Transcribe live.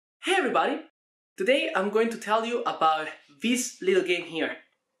everybody! Today I'm going to tell you about this little game here,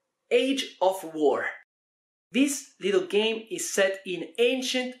 Age of War. This little game is set in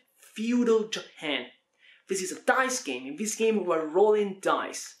ancient feudal Japan. This is a dice game. In this game we are rolling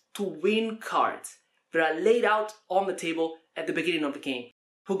dice to win cards that are laid out on the table at the beginning of the game.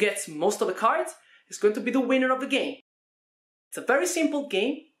 Who gets most of the cards is going to be the winner of the game. It's a very simple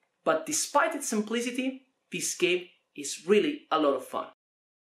game, but despite its simplicity, this game is really a lot of fun.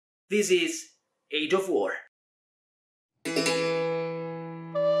 This is Age of War.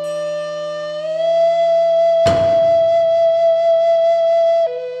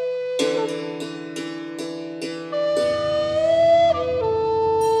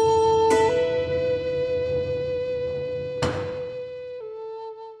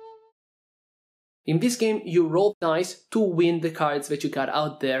 In this game, you roll dice to win the cards that you got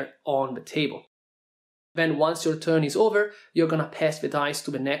out there on the table. Then once your turn is over, you're gonna pass the dice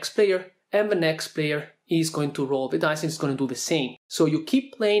to the next player, and the next player is going to roll the dice and is going to do the same. So you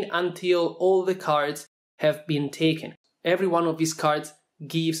keep playing until all the cards have been taken. Every one of these cards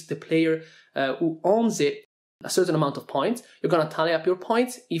gives the player who owns it a certain amount of points. You're gonna tally up your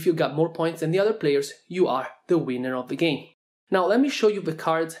points. If you got more points than the other players, you are the winner of the game. Now let me show you the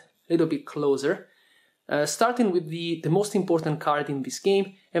cards a little bit closer. Starting with the most important card in this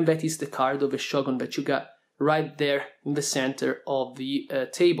game, and that is the card of a shogun that you got right there in the center of the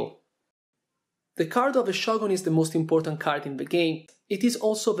table. The card of a shogun is the most important card in the game. It is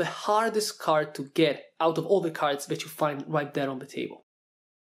also the hardest card to get out of all the cards that you find right there on the table.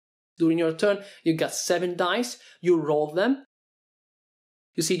 During your turn, you got 7 dice, you roll them.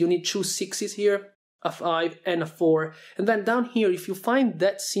 You see, you need 2 6s here, a 5 and a 4, and then down here, if you find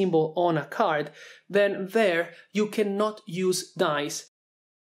that symbol on a card, then there you cannot use dice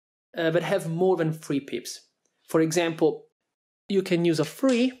that have more than 3 pips. For example, you can use a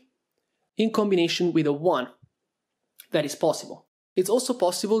 3 in combination with a 1. That is possible. It's also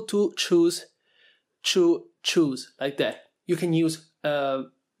possible to choose like that. You can use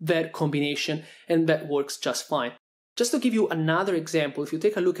that combination and that works just fine. Just to give you another example, if you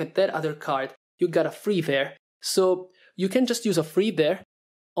take a look at that other card, you got a 3 there, so you can just use a 3 there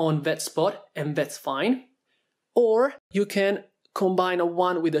on that spot, and that's fine. Or you can combine a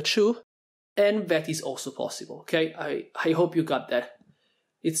 1 with a 2, and that is also possible, okay? I hope you got that.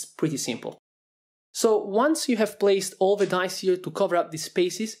 It's pretty simple. So once you have placed all the dice here to cover up the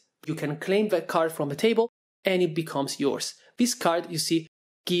spaces, you can claim that card from the table, and it becomes yours. This card, you see,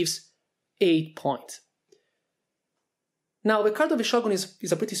 gives 8 points. Now, the card of the Shogun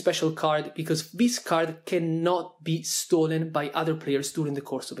is a pretty special card because this card cannot be stolen by other players during the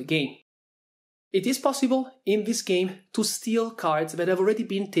course of a game. It is possible in this game to steal cards that have already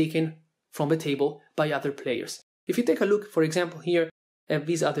been taken from the table by other players. If you take a look, for example, here at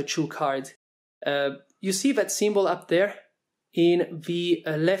these other 2 cards, you see that symbol up there in the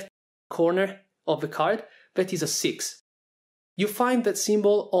left corner of the card, that is a 6. You find that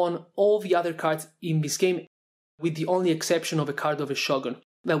symbol on all the other cards in this game, with the only exception of a card of a shogun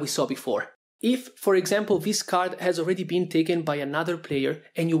that we saw before. If, for example, this card has already been taken by another player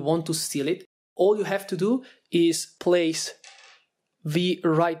and you want to steal it, all you have to do is place the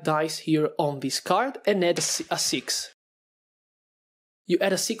right dice here on this card and add a 6. You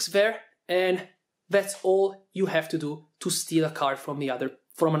add a 6 there, and that's all you have to do to steal a card from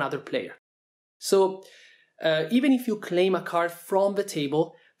another player. So even if you claim a card from the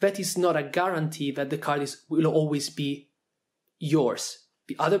table, that is not a guarantee that the card will always be yours.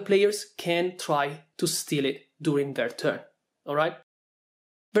 The other players can try to steal it during their turn, alright?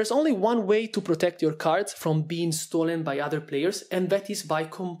 There's only one way to protect your cards from being stolen by other players, and that is by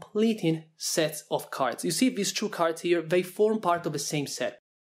completing sets of cards. You see these 2 cards here, they form part of the same set.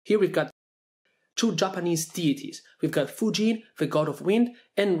 Here we've got 2 Japanese deities. We've got Fujin, the god of wind,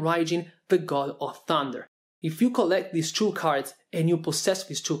 and Raijin, the god of thunder. If you collect these 2 cards and you possess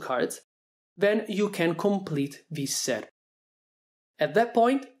these 2 cards, then you can complete this set. At that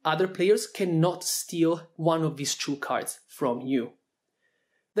point, other players cannot steal one of these 2 cards from you.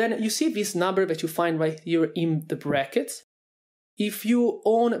 Then you see this number that you find right here in the brackets. If you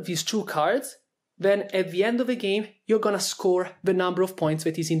own these 2 cards, then at the end of the game, you're gonna score the number of points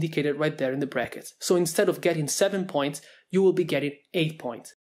that is indicated right there in the brackets. So instead of getting 7 points, you will be getting 8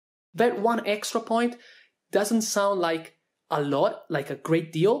 points. That 1 extra point doesn't sound like a lot, like a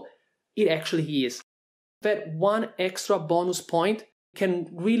great deal. It actually is. That 1 extra bonus point can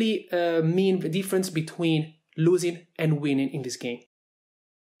really mean the difference between losing and winning in this game.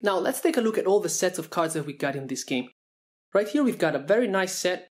 Now let's take a look at all the sets of cards that we got in this game. Right here we've got a very nice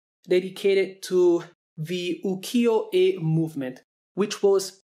set dedicated to the ukiyo-e movement, which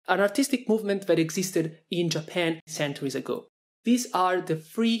was an artistic movement that existed in Japan centuries ago. These are the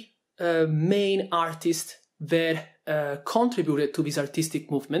three main artists that contributed to this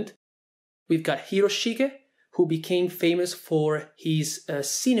artistic movement. We've got Hiroshige, who became famous for his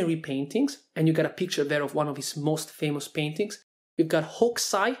scenery paintings, and you got a picture there of one of his most famous paintings. We've got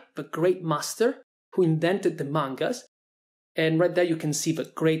Hokusai, the great master, who invented the mangas, and right there you can see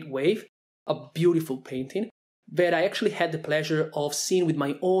the Great Wave, a beautiful painting that I actually had the pleasure of seeing with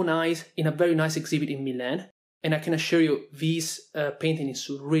my own eyes in a very nice exhibit in Milan, and I can assure you this painting is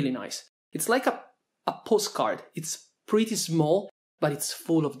really nice. It's like a postcard. It's pretty small, but it's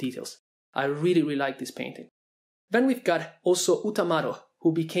full of details. I really, really like this painting. Then we've got also Utamaro,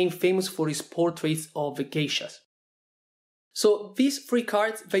 who became famous for his portraits of the geishas. So these three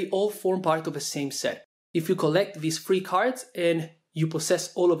cards, they all form part of the same set. If you collect these three cards and you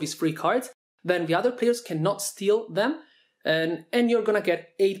possess all of these three cards, then the other players cannot steal them, and you're gonna get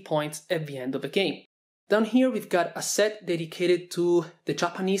 8 points at the end of the game. Down here we've got a set dedicated to the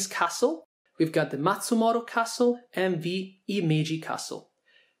Japanese castle. We've got the Matsumoto castle and the Imeji castle.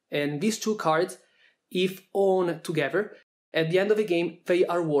 And these two cards, if owned together, at the end of the game, they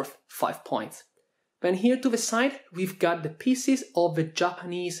are worth 5 points. Then here to the side, we've got the pieces of the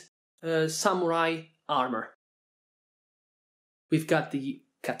Japanese samurai armor. We've got the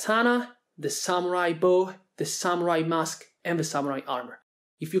katana, the samurai bow, the samurai mask, and the samurai armor.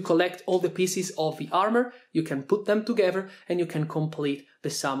 If you collect all the pieces of the armor, you can put them together and you can complete the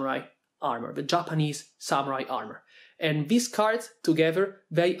samurai armor, the Japanese samurai armor. And these cards together,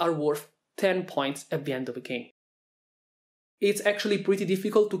 they are worth 10 points at the end of the game. It's actually pretty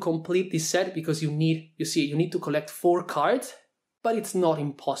difficult to complete this set because you need to collect 4 cards, but it's not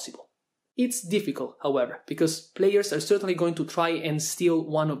impossible. It's difficult, however, because players are certainly going to try and steal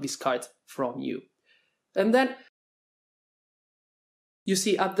one of these cards from you. And then, you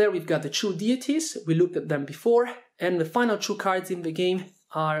see up there we've got the 2 deities, we looked at them before, and the final 2 cards in the game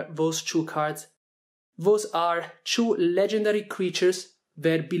are those 2 cards. Those are 2 legendary creatures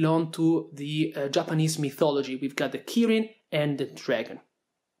that belong to the Japanese mythology. We've got the Kirin and the dragon.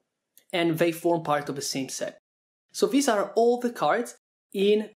 And they form part of the same set. So these are all the cards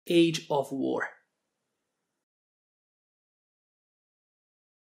in Age of War.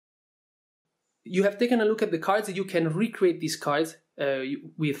 You have taken a look at the cards. You can recreate these cards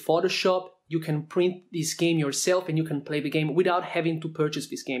with Photoshop. You can print this game yourself and you can play the game without having to purchase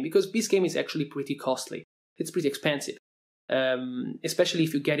this game, because this game is actually pretty costly. It's pretty expensive, especially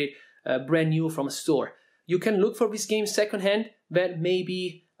if you get it brand new from a store. You can look for this game secondhand. That may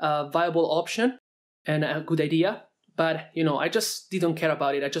be a viable option and a good idea, but I just didn't care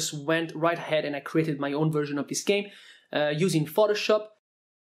about it. I just went right ahead and I created my own version of this game using Photoshop.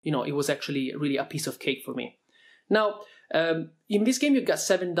 It was actually really a piece of cake for me. Now, in this game, you've got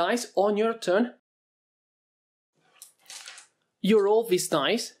 7 dice. On your turn, you roll these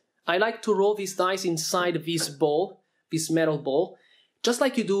dice. I like to roll these dice inside this ball, this metal ball, just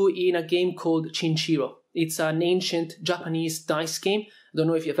like you do in a game called Chinchiro. It's an ancient Japanese dice game. I don't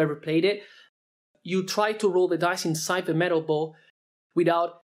know if you've ever played it. You try to roll the dice inside the metal ball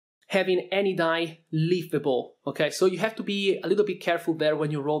without having any die leave the ball. Okay, so you have to be a little bit careful there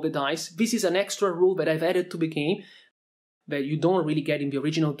when you roll the dice. This is an extra rule that I've added to the game that you don't really get in the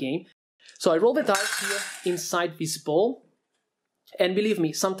original game. So I roll the dice here inside this ball, and believe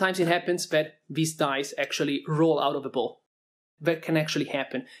me, sometimes it happens that these dice actually roll out of the ball. That can actually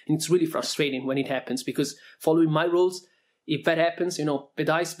happen, and it's really frustrating when it happens, because following my rules, if that happens, the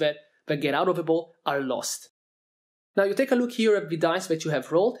dice that get out of the ball are lost. Now you take a look here at the dice that you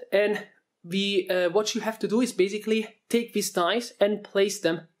have rolled, and what you have to do is basically take these dice and place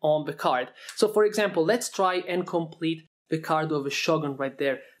them on the card. So for example, let's try and complete the card of a Shogun right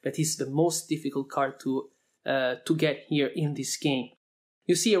there. That is the most difficult card to get here in this game.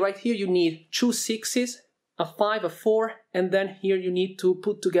 You see right here you need 2 6s, a 5, a 4, and then here you need to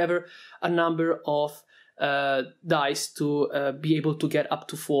put together a number of dice to be able to get up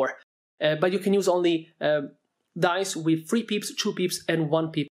to 4. But you can use only dice with 3 pips, 2 pips, and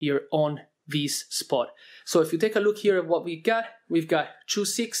 1 pip here on this spot. So if you take a look here at what we've got 2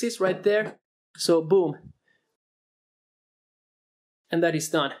 6s right there. So boom. And that is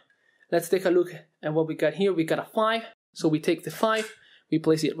done. Let's take a look at what we got here. We got a 5. So we take the 5, we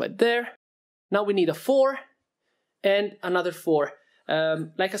place it right there. Now we need a 4 and another 4.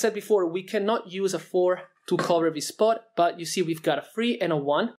 Like I said before, we cannot use a 4 to cover this spot, but you see we've got a 3 and a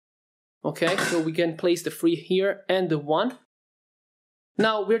 1. Okay, so we can place the 3 here and the 1.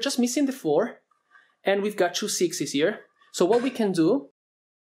 Now we're just missing the 4, and we've got 2 6s here. So what we can do,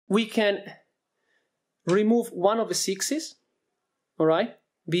 we can remove one of the 6s, all right?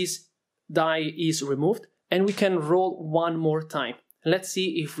 this die is removed, and we can roll one more time. Let's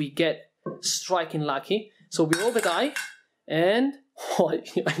see if we get striking lucky. So we roll the die, and oh,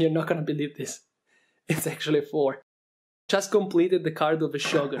 you're not gonna believe this. It's actually 4. Just completed the card of the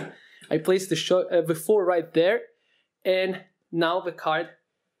Shogun. I placed the 4 right there, and now the card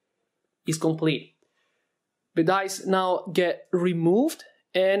is complete. The dice now get removed,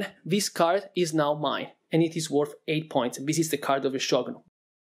 and this card is now mine, and it is worth 8 points. This is the card of the Shogun.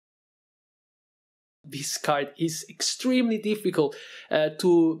 This card is extremely difficult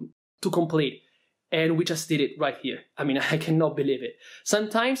to complete, and we just did it right here. I mean, I cannot believe it.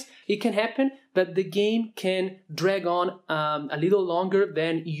 Sometimes it can happen that the game can drag on a little longer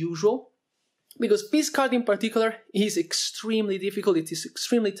than usual, because this card in particular is extremely difficult. It is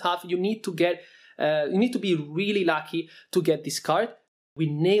extremely tough. You need to be really lucky to get this card. We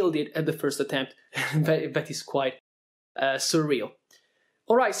nailed it at the first attempt. That is quite surreal.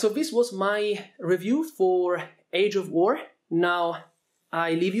 Alright, so this was my review for Age of War. Now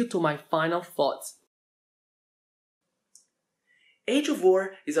I leave you to my final thoughts. Age of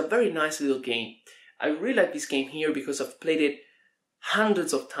War is a very nice little game. I really like this game here because I've played it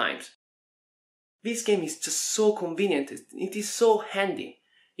hundreds of times. This game is just so convenient. It is so handy.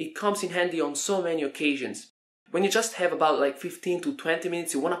 It comes in handy on so many occasions. When you just have about like 15 to 20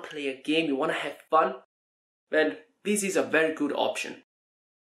 minutes, you want to play a game, you want to have fun, then this is a very good option.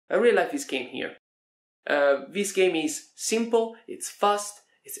 I really like this game here. This game is simple, it's fast,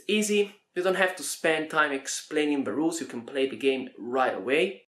 it's easy. You don't have to spend time explaining the rules, you can play the game right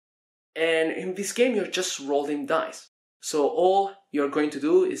away. And in this game you're just rolling dice. So all you're going to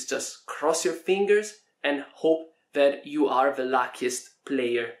do is just cross your fingers and hope that you are the luckiest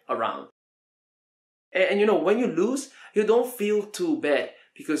player around. And you know, when you lose, you don't feel too bad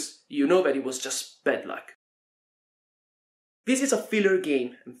because you know that it was just bad luck. This is a filler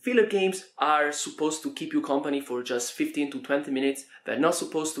game, and filler games are supposed to keep you company for just 15 to 20 minutes. They're not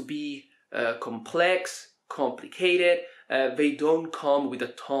supposed to be complex, complicated, they don't come with a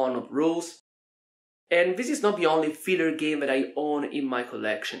ton of rules. And this is not the only filler game that I own in my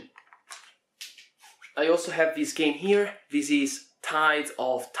collection. I also have this game here. This is Tides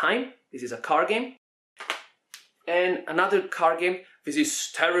of Time. This is a card game. And another card game, this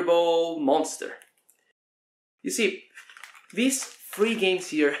is Terrible Monster. You see, these 3 games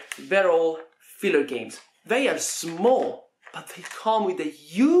here, they're all filler games. They are small, but they come with a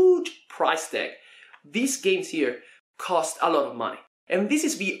huge price tag. These games here cost a lot of money. And this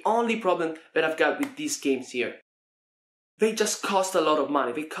is the only problem that I've got with these games here. They just cost a lot of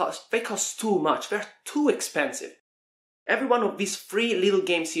money. They cost too much. They're too expensive. Every one of these 3 little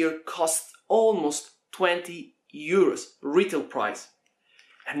games here costs almost 20 euros retail price.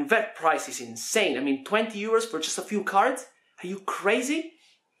 And that price is insane. I mean, 20 euros for just a few cards? Are you crazy?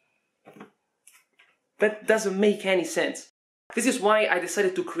 That doesn't make any sense. This is why I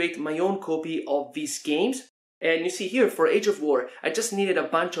decided to create my own copy of these games. And you see here, for Age of War, I just needed a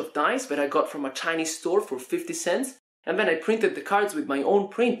bunch of dice that I got from a Chinese store for 50 cents. And then I printed the cards with my own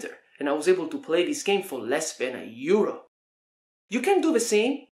printer. And I was able to play this game for less than €1. You can do the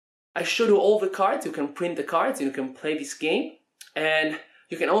same. I showed you all the cards. You can print the cards and you can play this game. And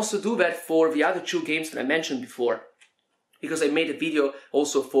you can also do that for the other 2 games that I mentioned before, because I made a video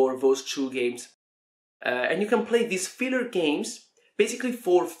also for those 2 games. And you can play these filler games basically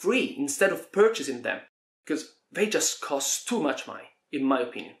for free instead of purchasing them, because they just cost too much money, in my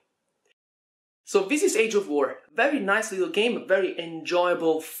opinion. So this is Age of War. Very nice little game, a very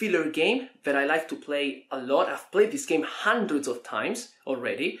enjoyable filler game that I like to play a lot. I've played this game hundreds of times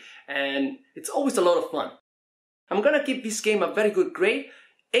already, and it's always a lot of fun. I'm gonna give this game a very good grade,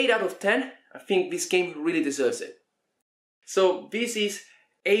 8 out of 10. I think this game really deserves it. So this is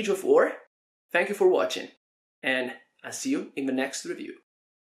Age of War. Thank you for watching, and I'll see you in the next review.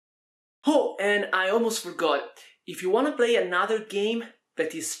 Oh, and I almost forgot. If you want to play another game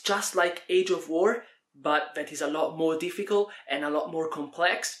that is just like Age of War, but that is a lot more difficult and a lot more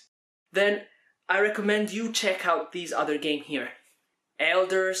complex, then I recommend you check out this other game here.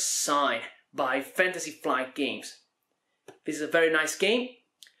 Elder Sign by Fantasy Flight Games. This is a very nice game.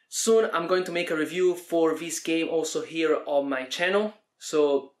 Soon I'm going to make a review for this game also here on my channel,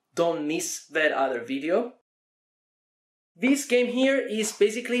 so don't miss that other video. This game here is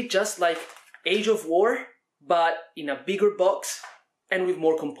basically just like Age of War, but in a bigger box and with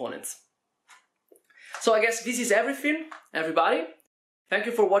more components. So I guess this is everything, everybody. Thank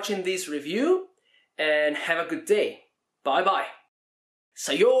you for watching this review, and have a good day. Bye bye.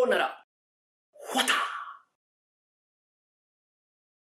 Sayonara. Wata.